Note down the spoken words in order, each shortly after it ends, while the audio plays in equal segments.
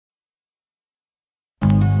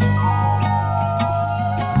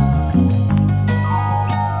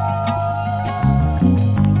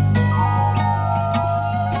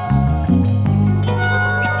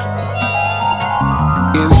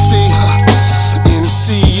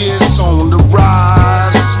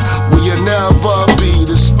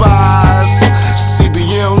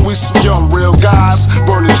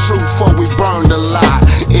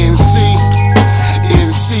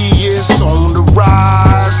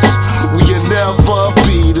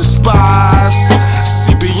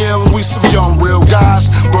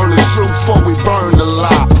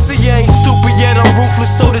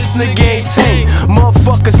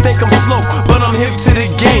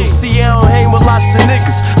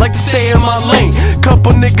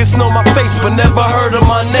niggas know my face but never heard of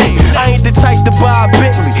my name. I ain't the type to buy a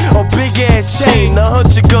Bentley or big ass chain.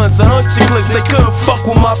 100 guns, 100 clips, they couldn't fuck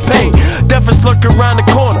with my pain. Death is lurking around the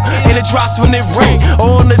corner, and it drops when it rain.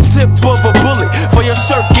 Or on the tip of a bullet, for your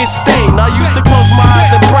shirt gets stained. I used to close my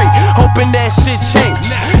eyes and pray, hoping that shit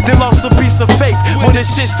changed. Then lost a piece of faith when the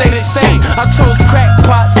shit stayed the same. I chose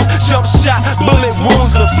crackpots, jump shot, bullet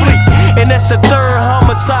wounds a fleet. And that's the third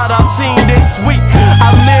homicide I've seen this week.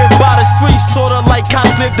 I live by the streets, sorta like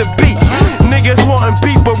cops live the beat. Niggas wantin'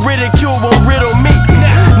 beef, but ridicule won't riddle me.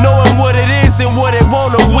 Knowing what it is and what it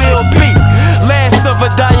won't or will be. Last of a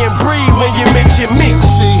dying breed when you mention me.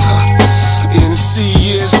 NC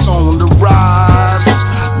is on the rise.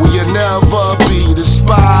 We'll never be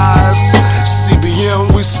despised.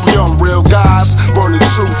 CBM, we some young real guys. Burn the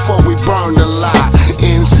truth before we burn the lie.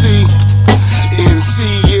 NC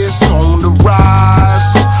is on the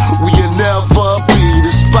rise. We'll never be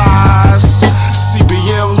despised.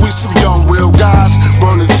 CBM, we some young real guys.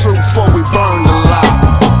 Burn the truth before we burn the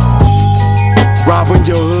lie. Robbing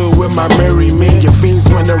your hood with my merry men. Your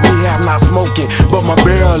fiends went to rehab, not smoking, but my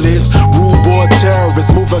barrel is rude boy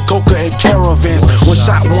terrorists, moving coca in caravans. One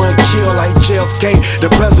shot, one kill like JFK, the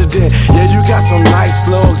president. Yeah, you got some nice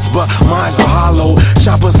slugs, but mine's are hollow.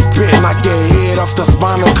 Chopper spit, knock your head off the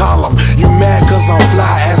spinal column. You mad cause I'm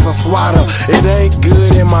fly as a swatter. It ain't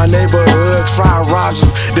good in my neighborhood. Try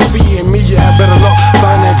Rogers, defeating me, you have better luck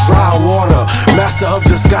finding dry water. Master of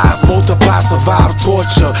the skies, multiply, survive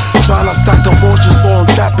torture. Trying to stack a fortune, so I'm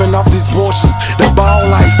trapping off these porches. The ball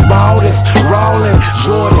like Spalding, Rawlin,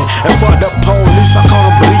 Jordan. And fuck the police, I call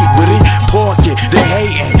them bleep, porky. They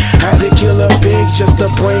hating, had to kill a pig just to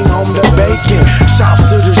bring home the bacon. Shouts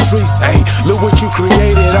to the streets, ayy, look what you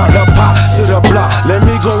created out the pot to the block. Let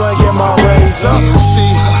me go and get my raise up.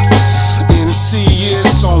 NC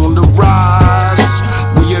is on the rise.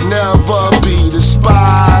 We'll never be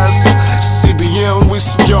despised. CBM, we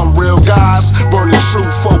some young real guys. Burn the truth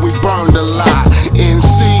before we